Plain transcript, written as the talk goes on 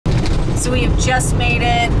So we have just made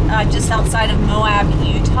it just outside of Moab,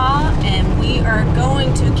 Utah, and we are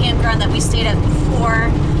going to a campground that we stayed at before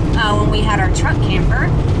when we had our truck camper,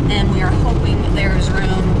 and we are hoping there's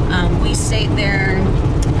room. We stayed there,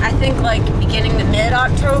 I think, like beginning to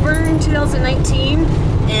mid-October in 2019,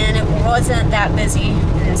 and it wasn't that busy,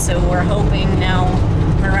 and so we're hoping now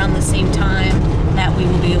around the same time that we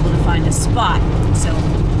will be able to find a spot. So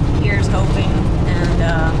here's hoping,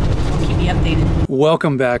 and we'll keep you updated.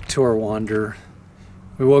 Welcome back to our wander.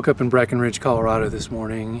 We woke up in Breckenridge, Colorado this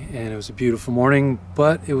morning, and it was a beautiful morning,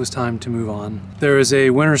 but it was time to move on. There is a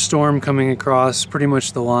winter storm coming across pretty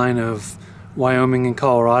much the line of Wyoming and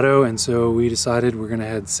Colorado, and so we decided we're going to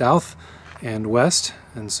head south and west,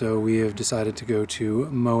 and so we have decided to go to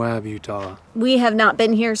Moab, Utah. We have not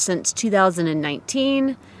been here since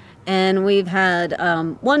 2019, and we've had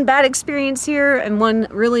one bad experience here and one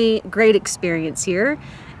really great experience here,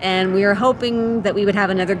 and we are hoping that we would have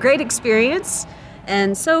another great experience,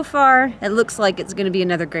 and so far it looks like it's going to be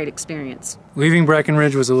another great experience. Leaving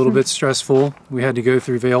Breckenridge was a little bit stressful. We had to go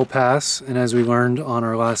through Vail Pass, and as we learned on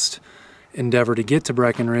our last endeavor to get to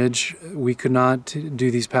Breckenridge, we could not do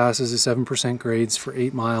these passes at 7% grades for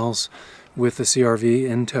 8 miles with the CRV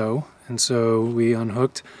in tow, and so we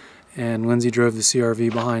unhooked and Lindsay drove the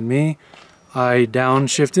CRV behind me. I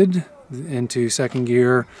downshifted into second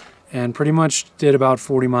gear and pretty much did about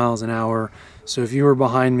 40 miles an hour. So if you were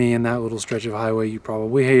behind me in that little stretch of highway, you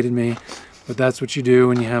probably hated me, but that's what you do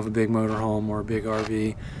when you have a big motorhome or a big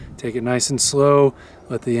RV. Take it nice and slow,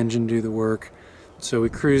 let the engine do the work. So we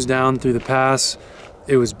cruised down through the pass.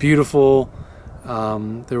 It was beautiful.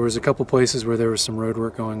 There was a couple places where there was some road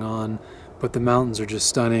work going on, but the mountains are just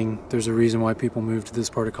stunning. There's a reason why people moved to this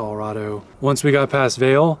part of Colorado. Once we got past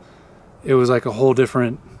Vail, it was like a whole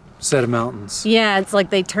different set of mountains. Yeah, it's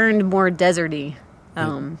like they turned more deserty.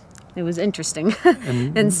 It was interesting.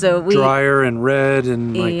 And so we drier and red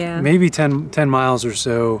and like maybe 10 miles or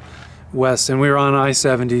so west, and we were on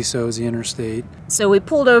I-70, so it was the interstate. So we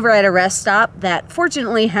pulled over at a rest stop that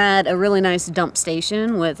fortunately had a really nice dump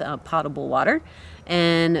station with potable water,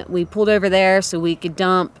 and we pulled over there so we could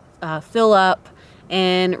dump, fill up,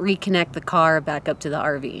 and reconnect the car back up to the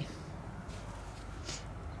RV.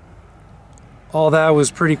 All that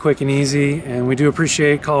was pretty quick and easy, and we do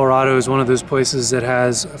appreciate Colorado is one of those places that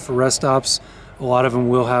has, for rest stops, a lot of them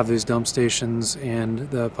will have these dump stations and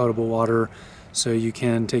the potable water, so you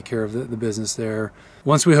can take care of the business there.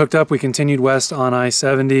 Once we hooked up, we continued west on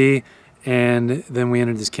I-70, and then we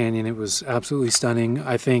entered this canyon. It was absolutely stunning.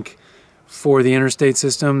 I think for the interstate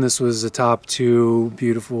system, this was the top 2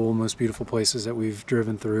 most beautiful places that we've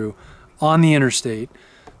driven through on the interstate.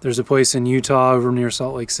 There's a place in Utah over near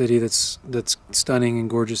Salt Lake City that's stunning and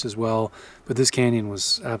gorgeous as well, but this canyon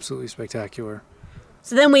was absolutely spectacular.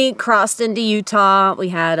 So then we crossed into Utah. We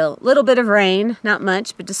had a little bit of rain, not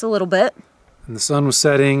much, but just a little bit. And the sun was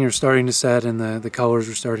setting or starting to set, and the colors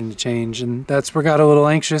were starting to change, and that's where I got a little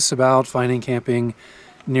anxious about finding camping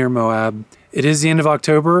near Moab. It is the end of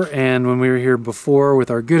October, and when we were here before with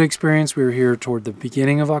our good experience, we were here toward the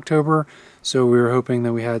beginning of October, so we were hoping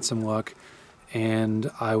that we had some luck, and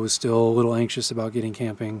I was still a little anxious about getting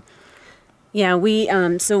camping. Yeah, we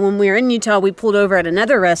so when we were in Utah, we pulled over at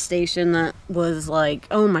another rest station that was like,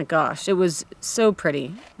 oh my gosh, it was so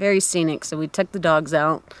pretty, very scenic. So we took the dogs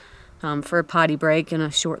out for a potty break and a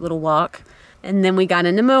short little walk, and then we got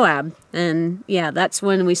into Moab, and yeah, that's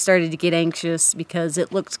when we started to get anxious because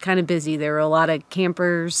it looked kind of busy. There were a lot of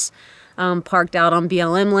campers parked out on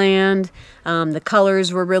BLM land. The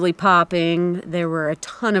colors were really popping. There were a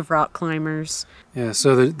ton of rock climbers. Yeah,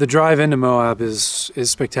 so the drive into Moab is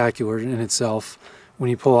spectacular in itself. When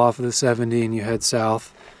you pull off of the 70 and you head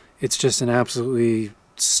south, it's just an absolutely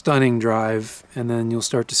stunning drive, and then you'll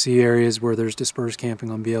start to see areas where there's dispersed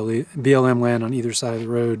camping on BLM land on either side of the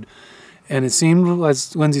road. And it seemed,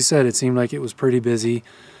 as Lindsay said, it seemed like it was pretty busy.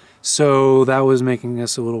 So that was making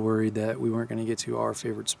us a little worried that we weren't going to get to our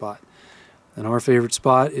favorite spot. And our favorite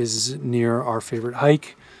spot is near our favorite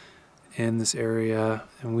hike in this area.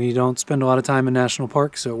 And we don't spend a lot of time in national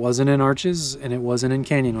parks, so it wasn't in Arches and it wasn't in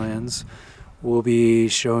Canyonlands. We'll be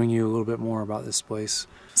showing you a little bit more about this place.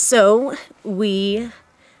 So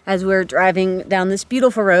as we're driving down this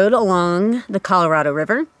beautiful road along the Colorado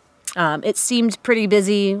River, it seemed pretty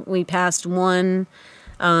busy. We passed one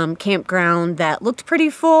campground that looked pretty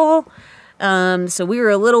full, so we were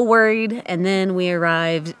a little worried, and then we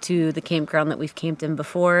arrived to the campground that we've camped in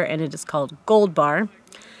before, and it is called Gold Bar.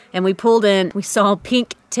 And we pulled in, we saw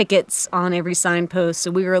pink tickets on every signpost,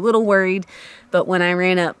 so we were a little worried, but when I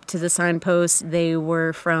ran up to the signposts, they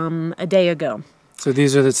were from a day ago. So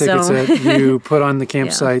these are the tickets that you put on the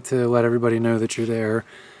campsite to let everybody know that you're there.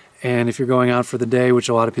 And if you're going out for the day, which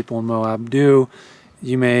a lot of people in Moab do,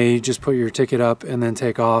 you may just put your ticket up and then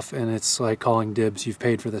take off, and it's like calling dibs. You've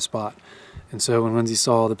paid for the spot. And so when Lindsay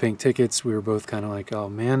saw the pink tickets, we were both kind of like, oh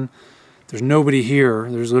man, there's nobody here.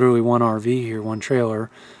 There's literally one RV here, one trailer,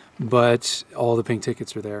 but all the pink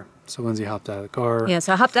tickets are there. So Lindsay hopped out of the car. Yeah,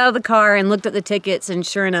 so I hopped out of the car and looked at the tickets, and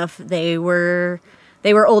sure enough, they were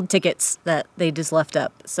old tickets that they just left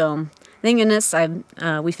up. So thank goodness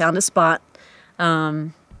we found a spot,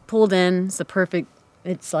 pulled in.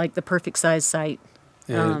 It's like the perfect size site.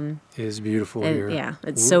 It is beautiful here. Yeah,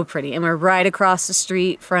 it's so pretty. And we're right across the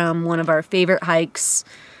street from one of our favorite hikes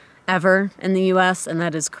ever in the U.S., and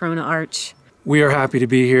that is Corona Arch. We are happy to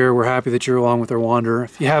be here. We're happy that you're along with our wander.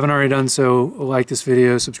 If you haven't already done so, like this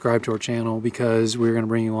video, subscribe to our channel, because we're going to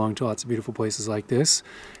bring you along to lots of beautiful places like this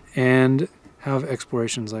and have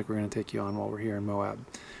explorations like we're going to take you on while we're here in Moab.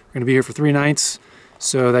 We're going to be here for 3 nights,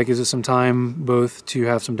 so that gives us some time both to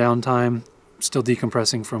have some downtime, still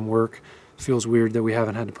decompressing from work. Feels weird that we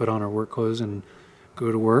haven't had to put on our work clothes and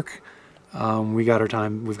go to work. We got our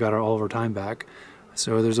time. We've got all of our time back.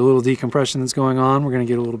 So there's a little decompression that's going on. We're going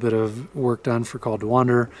to get a little bit of work done for Called to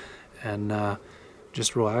Wander, and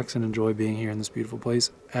just relax and enjoy being here in this beautiful place.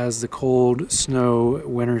 As the cold snow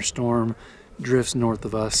winter storm drifts north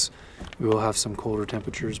of us, we will have some colder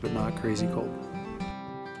temperatures, but not crazy cold.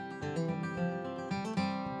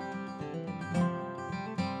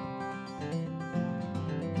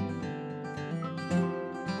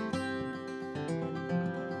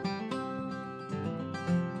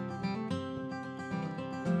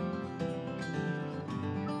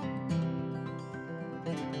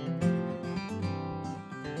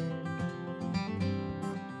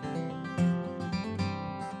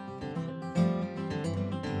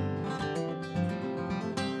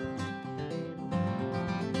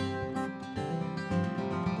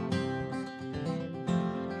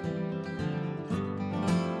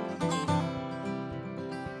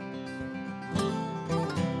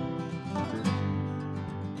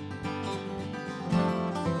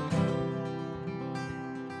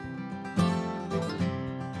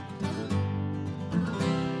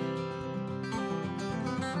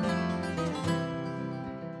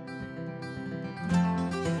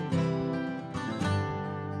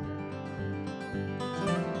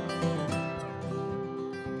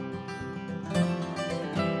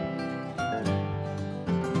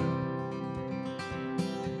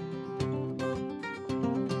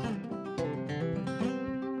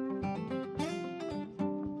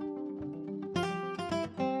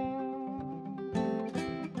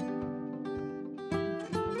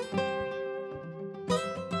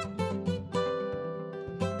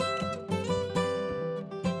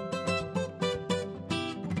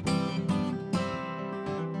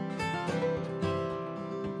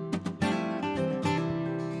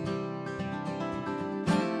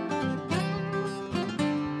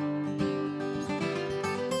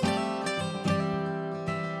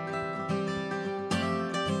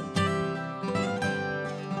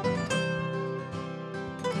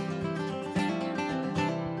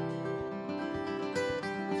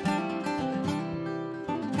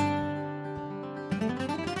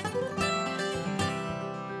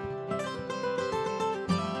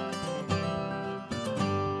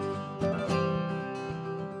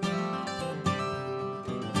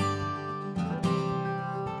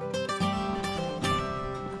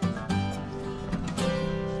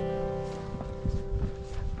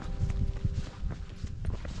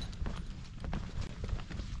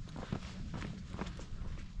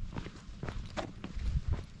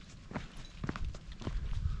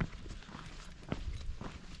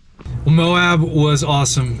 Moab was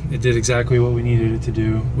awesome. It did exactly what we needed it to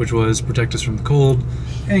do, which was protect us from the cold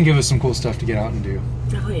and give us some cool stuff to get out and do.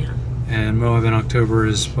 Oh yeah. And Moab in October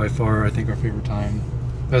is by far, I think, our favorite time.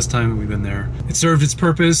 Best time that we've been there. It served its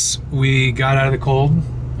purpose. We got out of the cold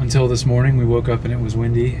until this morning. We woke up and it was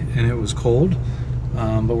windy and it was cold,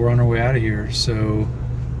 but we're on our way out of here. So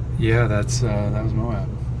yeah, that was Moab.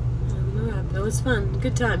 Moab, that was fun.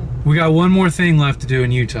 Good time. We got one more thing left to do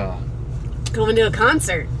in Utah. Going to a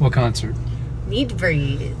concert. What concert? Need to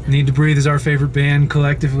Breathe. Need to Breathe is our favorite band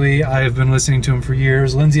collectively. I have been listening to them for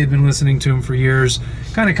years. Lindsay had been listening to them for years.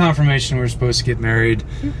 Kind of confirmation we were supposed to get married.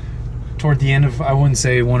 Toward the end of, I wouldn't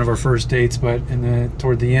say one of our first dates, but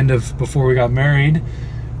toward the end of before we got married,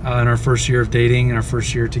 in our first year of dating and our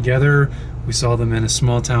first year together, we saw them in a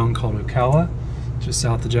small town called Ocala, just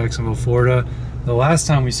south of Jacksonville, Florida. The last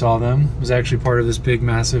time we saw them was actually part of this big,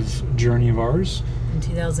 massive journey of ours. In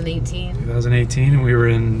 2018. 2018, and we were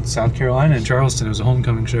in South Carolina in Charleston. It was a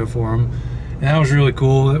homecoming show for them, and that was really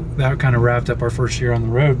cool. That kind of wrapped up our first year on the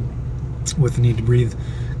road with the Need to Breathe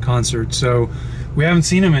concert. So we haven't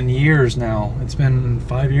seen him in years now. It's been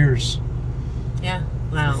 5 years. Yeah.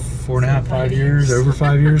 Wow. 4.5, 5 years, over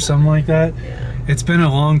 5 years, something like that. Yeah. It's been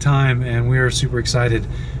a long time, and we are super excited.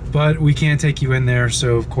 But we can't take you in there,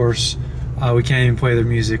 so of course we can't even play their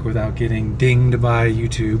music without getting dinged by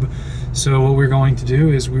YouTube. So what we're going to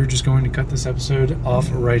do is we're just going to cut this episode off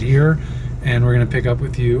right here, and we're going to pick up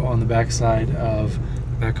with you on the backside of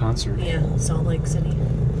that concert. Yeah, Salt Lake City.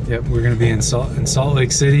 Yep, we're going to be in Salt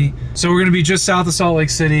Lake City. So we're going to be just south of Salt Lake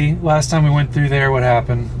City. Last time we went through there, what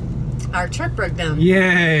happened? Our truck broke down.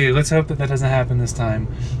 Yay! Let's hope that that doesn't happen this time.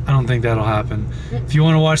 I don't think that'll happen. If you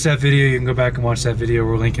want to watch that video, you can go back and watch that video.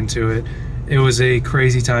 We're linking to it. It was a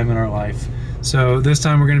crazy time in our life. So this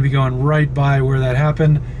time we're going to be going right by where that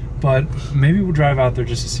happened, but maybe we'll drive out there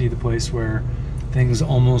just to see the place where things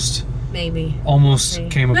almost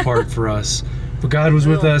came apart for us. But God was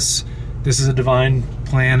with us. This is a divine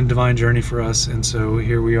plan, a divine journey for us, and so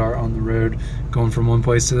here we are on the road going from one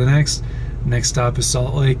place to the next. Next stop is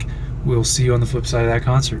Salt Lake. We'll see you on the flip side of that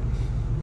concert.